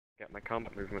Get my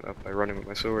combat movement up by running with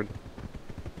my sword.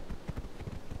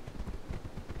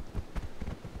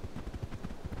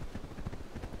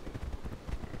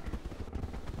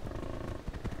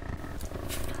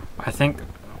 I think...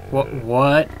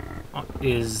 What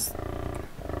is...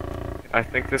 I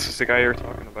think this is the guy you're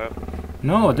talking about.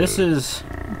 No, this is...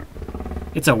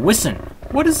 It's a Whisson.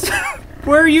 What is...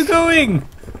 Where are you going?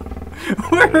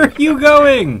 Where are you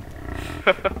going?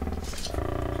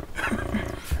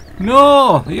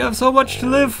 No! You have so much to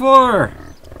live for!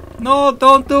 No,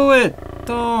 don't do it!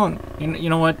 Don't! You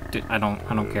know what? I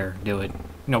don't care. Do it.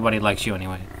 Nobody likes you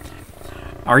anyway.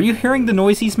 Are you hearing the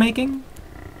noise he's making?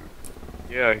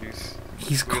 Yeah,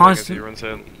 he's constant. He runs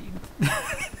in.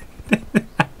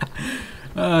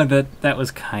 That was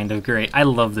kind of great. I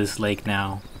love this lake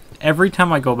now. Every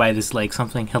time I go by this lake,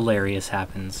 something hilarious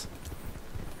happens.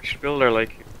 We should build our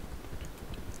lake.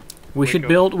 We should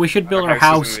build our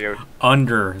house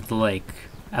under the lake,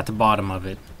 at the bottom of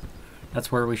it.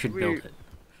 That's where we should build it.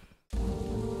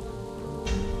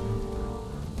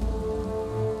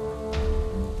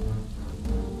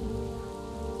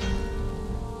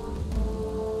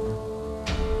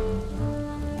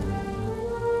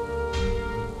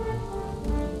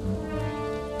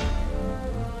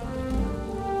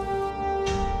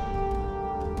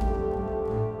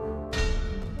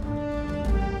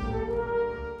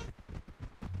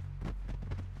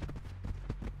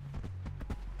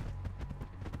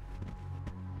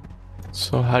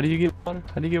 So how do you get water?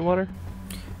 How do you get water?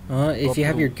 If you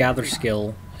have your gather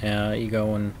skill, you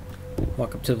go and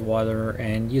walk up to the water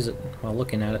and use it while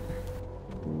looking at it.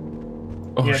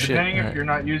 Oh, yeah, shit. depending if you're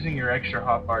not using your extra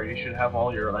hotbar, you should have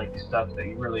all your like stuff that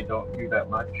you really don't do that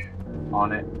much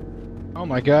on it. Oh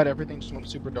my god, everything's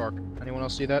super dark. Anyone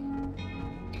else see that?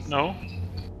 No.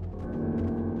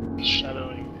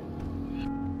 Shadowing.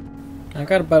 I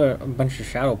got about a bunch of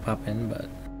shadow pop in, but...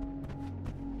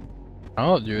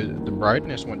 Oh, dude, the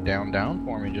brightness went down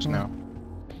for me just now.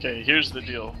 Okay, here's the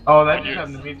deal. Oh, that just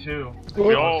happened to me too.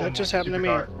 That just happened to me.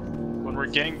 When we're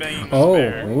gangbanging Oh,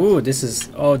 bear, ooh, this is...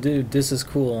 Oh, dude, this is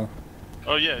cool.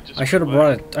 oh yeah, just I should have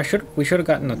brought it. We should have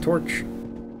gotten a torch.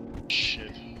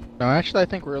 Shit. No, actually, I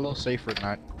think we're a little safer than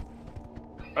that.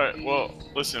 Alright, well,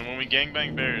 listen, when we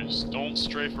gangbang bears, don't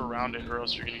strafe around it or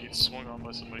else you're gonna get swung on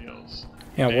by somebody else.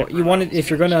 Yeah, well, you want it if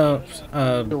you're gonna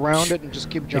Around it and just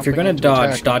keep jumping. if you're gonna into dodge,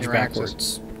 attack dodge your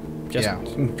backwards. Just Yeah.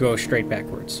 go straight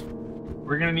backwards.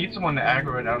 We're gonna need someone to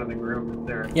aggro it out of the group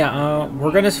there. Yeah,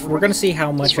 we're gonna see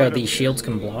how much these shields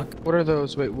can block. What are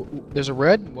those? Wait, there's a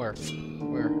red? Where?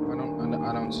 Where?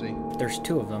 I don't see. There's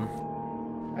two of them.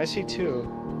 I see two.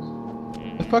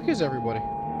 The fuck is everybody?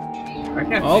 I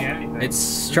can't Oh, see anything.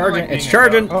 it's charging. like It's being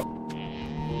charging. above.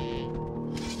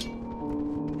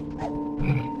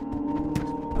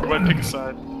 Everybody pick a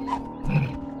side.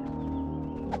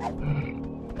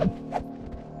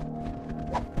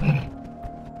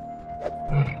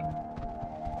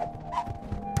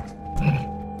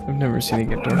 I've never seen it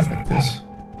get dark like this.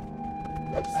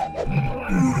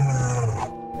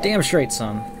 Damn straight,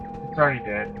 son. It's already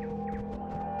dead.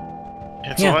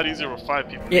 It's Yeah. a lot easier with 5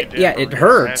 people. Yeah, it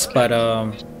hurts, but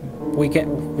we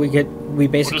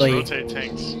basically. We'll just rotate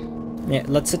tanks. Yeah,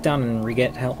 let's sit down and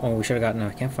re-get help. Oh, we should have gotten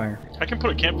a campfire. I can put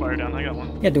a campfire down, I got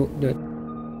one. Yeah, do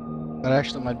it. That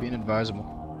actually might be inadvisable.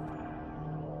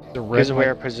 The red. Gives away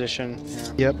our position.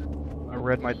 Yeah. Yep. A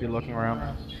red might be looking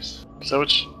around. So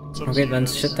which... Okay, then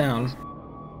sit down.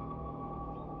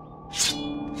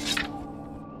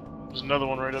 There's another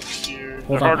one right up here.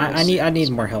 Hold They're on, harder to I see. need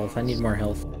more health. I need more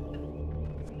health.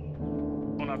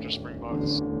 One after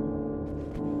Springbox.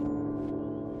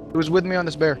 Who's with me on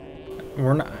this bear?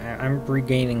 We're not. I'm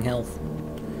regaining health.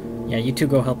 Yeah, you two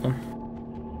go help them.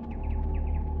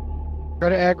 Try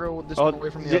to aggro this one away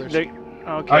from the others. Okay.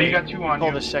 Oh, you got two on Pull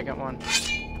you. the second one.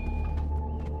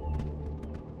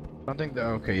 I don't think that.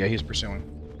 Okay, yeah, he's pursuing.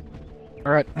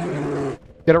 All right,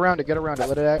 get around it. Get around it.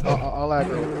 Let it. I'll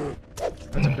aggro it.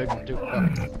 That's a big one too. Oh.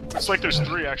 It's like there's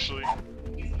 3 actually.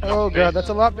 Oh god, that's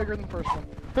a lot bigger than the first one.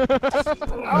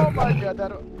 Oh my god,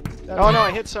 that Oh no,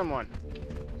 I hit someone.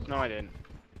 No, I didn't.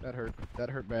 that hurt. That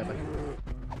hurt badly.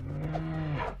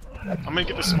 I'm gonna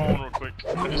get the small one real quick.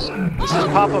 This is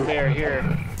Papa Bear here.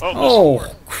 Oh,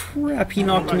 Oh crap! He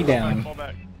knocked me down. Fall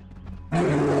back.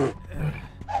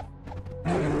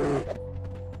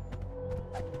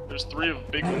 There's 3 of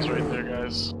big ones right there,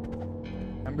 guys.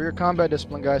 Remember your combat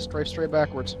discipline, guys. Straight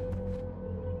backwards.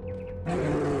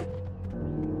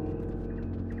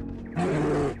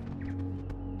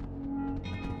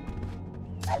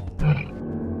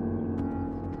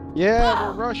 Yeah,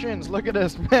 we're Russians. Look at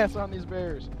us mess on these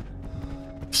bears.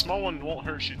 The small one won't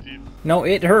hurt you, dude. No,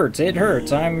 it hurts. It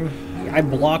hurts. I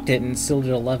blocked it and still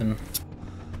did 11.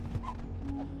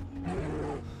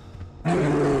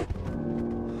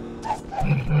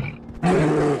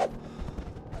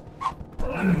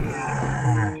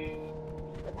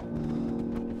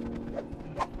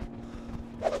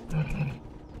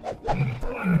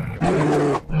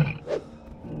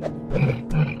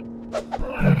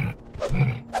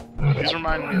 These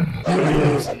remind me of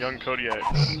Kodiaks and young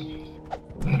Kodiaks.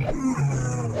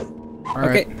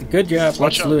 Okay, good job. Watch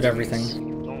Let's out, loot please. everything.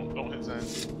 Don't hit Zen.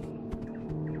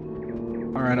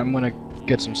 Alright, I'm gonna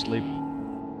get some sleep.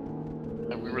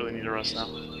 Yeah, we really need to rest now.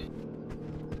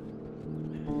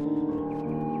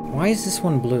 Why is this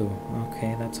one blue?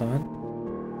 Okay, that's odd.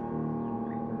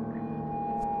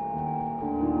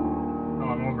 Oh,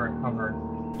 I'm over encumbered.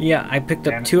 Yeah, I picked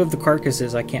up Damn it. 2 of the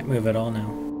carcasses. I can't move at all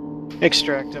now.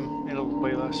 Extract him. It'll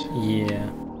weigh less. Yeah.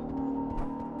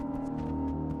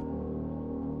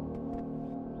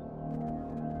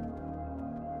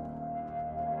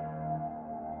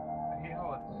 I hate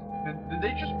how it's... Did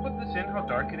they just put this in how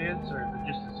dark it is, or is it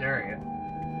just this area?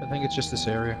 I think it's just this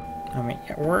area. I mean,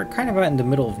 yeah, we're kind of out in the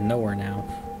middle of nowhere now.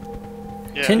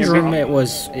 Yeah, Tindrem,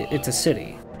 it's a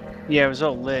city. Yeah, it was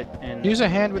all lit and. Use a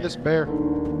hand with this bear. Well,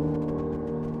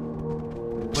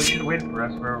 you should wait for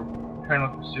us. We're trying to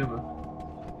look for Suba.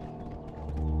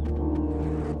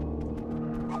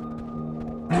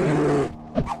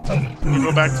 we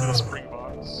go back to the spring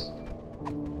box.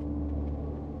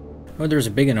 Oh, there's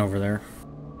a big one over there.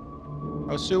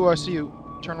 Oh, Sue, I see you.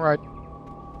 Turn right.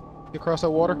 You across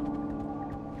that water?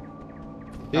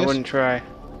 I wouldn't try.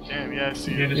 Damn, yeah, I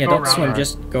see Yeah, it. just Yeah, go don't around. swim,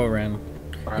 just go around.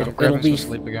 Alright, It'll- I'm grabbing it'll be- some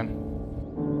sleep again.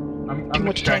 I'm Too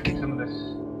much extracting tanking. some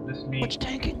of this meat.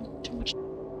 tanking? Too much.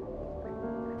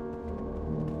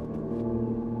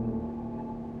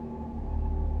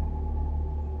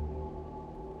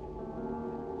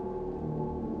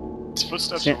 These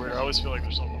footsteps Yeah. are weird. I always feel like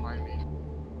there's someone behind me.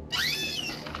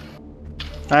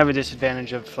 I have a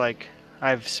disadvantage of like I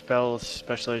have spell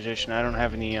specialization. I don't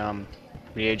have any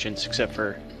reagents except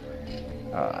for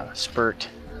spurt.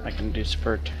 I can do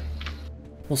spurt.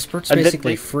 Well, Spurt's I bet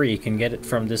basically they- free. You can get it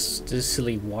from this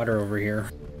silly water over here.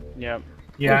 Yep.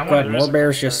 Yeah, I Oh, God, want more to-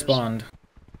 bears just spawned.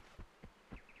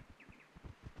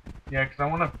 Yeah, because I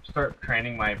want to start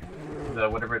training the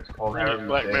whatever it's called. however you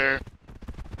Black say it. bear.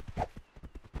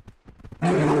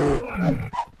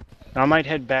 I might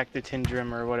head back to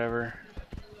Tindrem or whatever.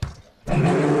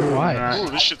 Why? Alright. Ooh,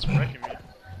 this shit's wrecking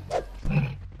me.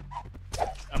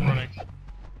 I'm running.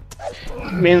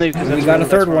 Mainly because We that's got where- a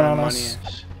third that's where one my on money us.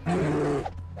 is.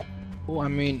 Well, I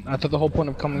mean, I thought the whole point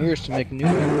of coming here is to make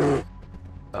new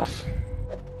stuff.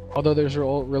 Although there's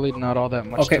really not all that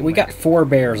much. Okay, to we make. got 4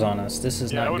 bears on us. This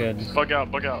is Yeah, I not would good. bug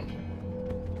out, bug out.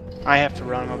 I have to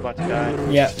run. I'm about to die.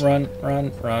 Yeah, run,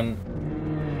 run, run.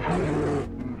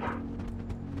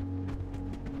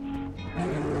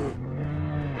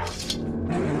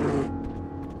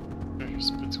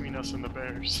 There's between us and the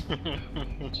bears.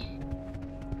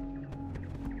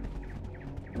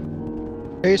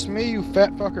 Face me, you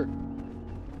fat fucker.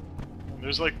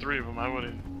 There's like 3 of them. I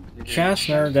wouldn't. engage.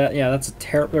 Chastner, that's a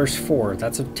terrible. There's 4.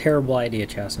 That's a terrible idea,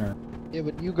 Chastner. Yeah,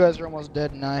 but you guys are almost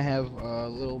dead, and I have a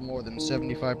little more than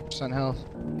 75% health.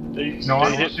 They No,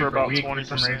 I'm hit for super about weak for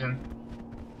 20%. some reason.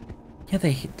 Yeah,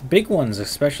 the big ones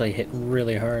especially hit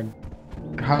really hard.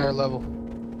 Higher level.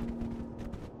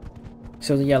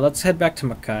 So yeah, let's head back to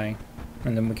Moh-ki,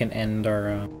 and then we can end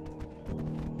our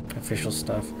official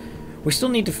stuff. We still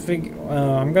need to figure.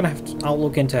 I'm gonna have to. I'll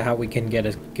look into how we can get a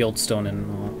guildstone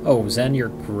and. Oh, Zen, you're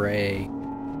gray.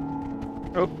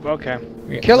 Oh, okay.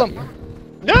 Yeah, Kill him!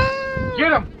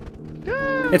 Get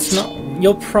him! It's not.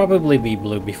 You'll probably be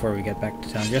blue before we get back to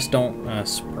town. Just don't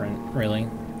sprint, really.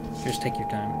 Just take your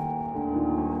time.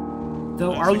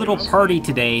 Though our little party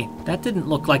today, that didn't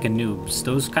look like a noobs.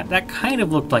 That kind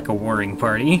of looked like a warring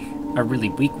party. A really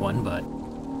weak one, but.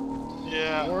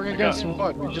 Yeah. Warring I against got-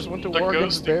 what? We just went to The war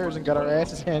against ghosting bears worked. and got our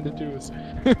asses handed to us.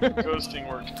 Ghosting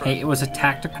worked perfect. Hey, it was a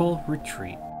tactical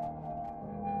retreat.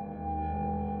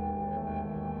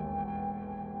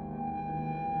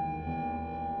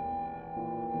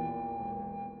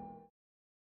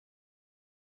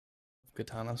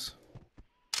 Katanas.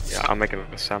 Yeah, I'm making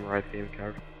a samurai themed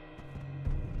character.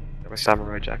 Got my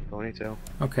samurai jack ponytail.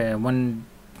 Okay, when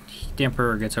the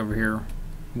Emperor gets over here,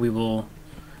 we will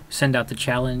send out the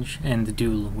challenge and the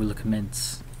duel will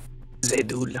commence.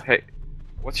 Hey,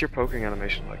 what's your poking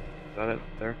animation like? Is that it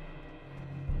there?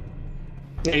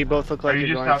 Yeah, you both look Are like you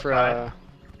you're just going for outside?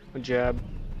 a jab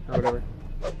or whatever.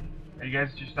 Are you guys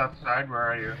just outside? Where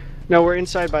are you? No, we're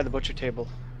inside by the butcher table.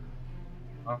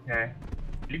 Okay.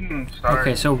 You can start.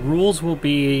 Okay, so rules will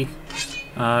be,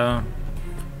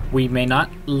 We may not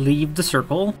leave the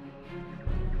circle.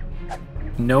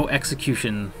 No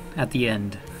execution at the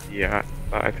end. Yeah,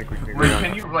 I think we can Wait, agree on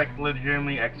can that. you like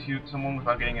legitimately execute someone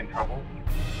without getting in trouble?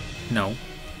 No.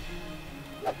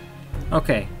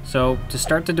 Okay, so to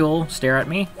start the duel, stare at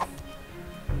me.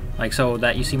 Like so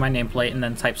that you see my nameplate, and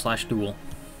then type /duel.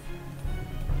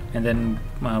 And then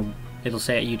it'll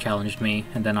say you challenged me,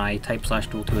 and then I type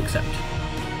 /duel to accept.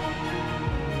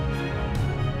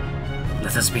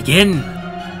 Let us begin!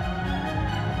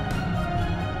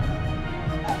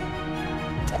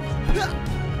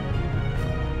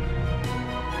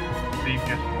 Steve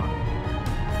just won.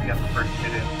 He got the first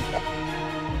hit in.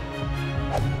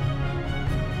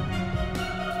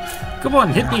 Come on,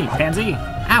 hit me, pansy!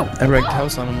 Ow! I wrecked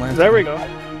house on him last There time. we go.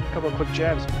 A couple of quick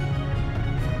jabs.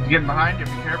 He's getting behind you.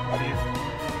 Be careful, Steve.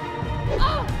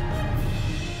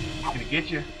 He's gonna get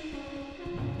you.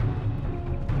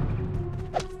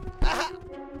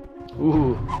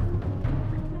 Ooh.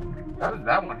 How did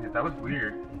that one hit? That was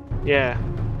weird. Yeah.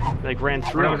 Like ran But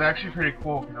it through. was actually pretty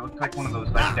cool because it looked like one of those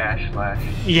like dash slash.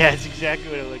 Yeah, it's exactly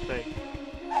what it looked like.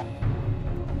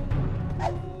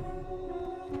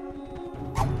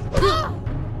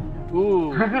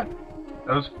 Ooh. That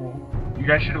was cool. You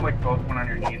guys should have like both went on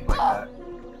your knees like that.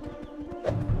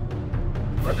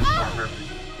 But this was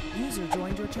perfect. User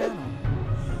joined your channel.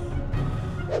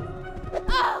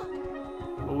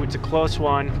 Ooh, it's a close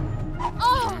one.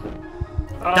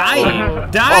 Dying! Oh.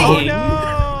 Dying!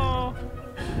 Oh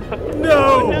no!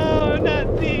 No! No,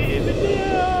 not Steve!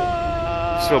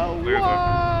 No! Still blue, though.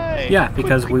 Why? Yeah,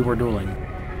 because we were dueling.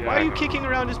 Why are you kicking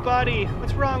around his body?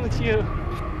 What's wrong with you?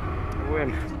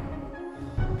 Win.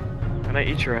 Can I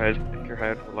eat your head? If your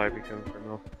head, will I become a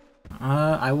criminal?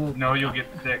 I will. No, you'll get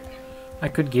sick. I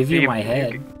could give you Steve, my can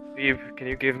head. Steve, can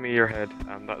you give me your head?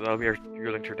 That'll be our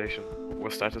dueling tradition.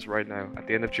 We'll start this right now. At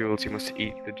the end of duels, you must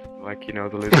eat the, like, you know,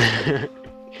 the loser.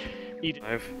 Eat it.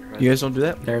 I've You guys don't do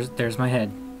that? There's my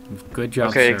head. Good job,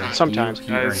 Okay, sir. sometimes.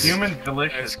 You earned Guys, it. Human's Guys,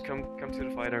 delicious. come to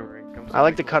the fighting ring. Come I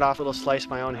like to cut off a little slice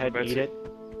my own head and eat it.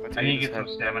 I need to get some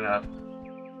stamina up.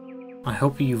 I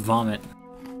hope you vomit.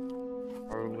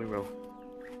 Probably will.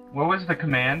 What was the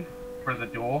command for the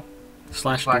duel?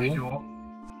 Slash Slash duel. duel?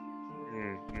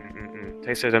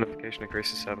 Taste identification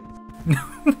increases 7.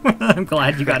 I'm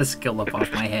glad you got a skill up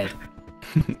off my head.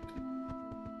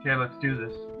 Okay, let's do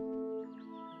this.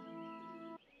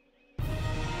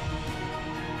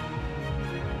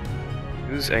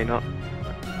 Who's a not?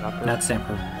 That's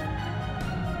Semper.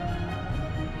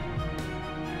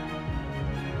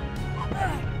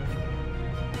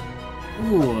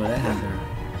 Ooh, that had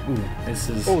her. Ooh, this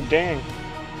is. Oh, dang.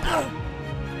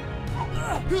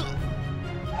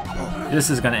 This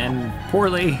is gonna end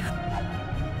poorly.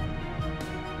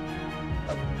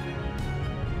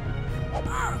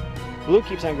 Blue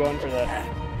keeps on going for that.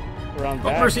 Around Oh,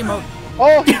 back. mercy mode.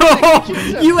 Oh!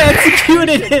 You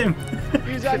executed him!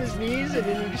 He was on his knees and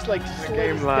then you just like slit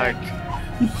Game his lag.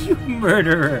 neck. You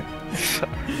murderer!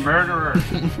 Murderer!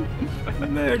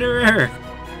 Murderer!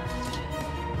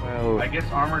 Well, I guess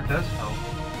armor does help.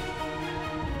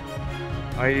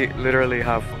 I literally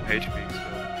have full HP,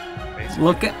 so basically.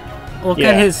 Look Yeah.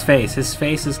 at his face. His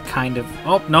face is kind of.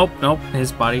 Oh, nope.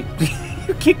 His body.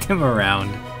 You kicked him around.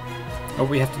 Oh,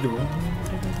 we have to do.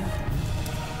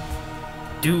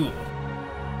 Duel.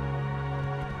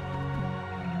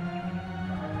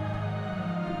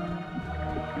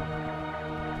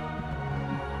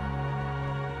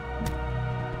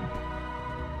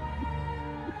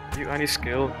 You any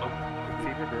skill? Oh,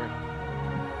 fever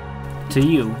burn. To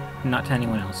you, not to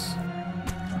anyone else.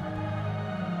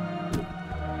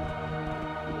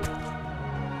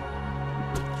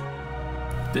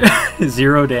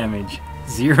 Zero damage.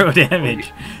 Zero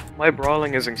damage. My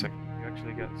brawling is insane. You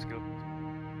actually get skill.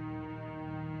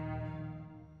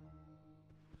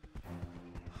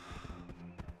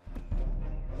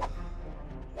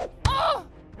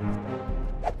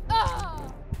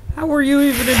 How were you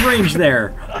even in range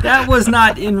there? That was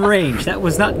not in range. That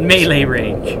was not melee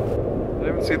range. I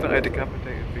haven't seen that I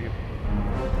decapitated people.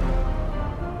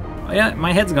 Oh yeah,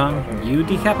 my head's gone. You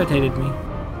decapitated me.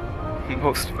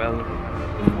 Most valuable.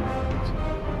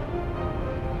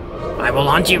 I will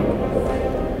haunt you.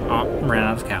 Oh, ran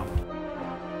out of cow.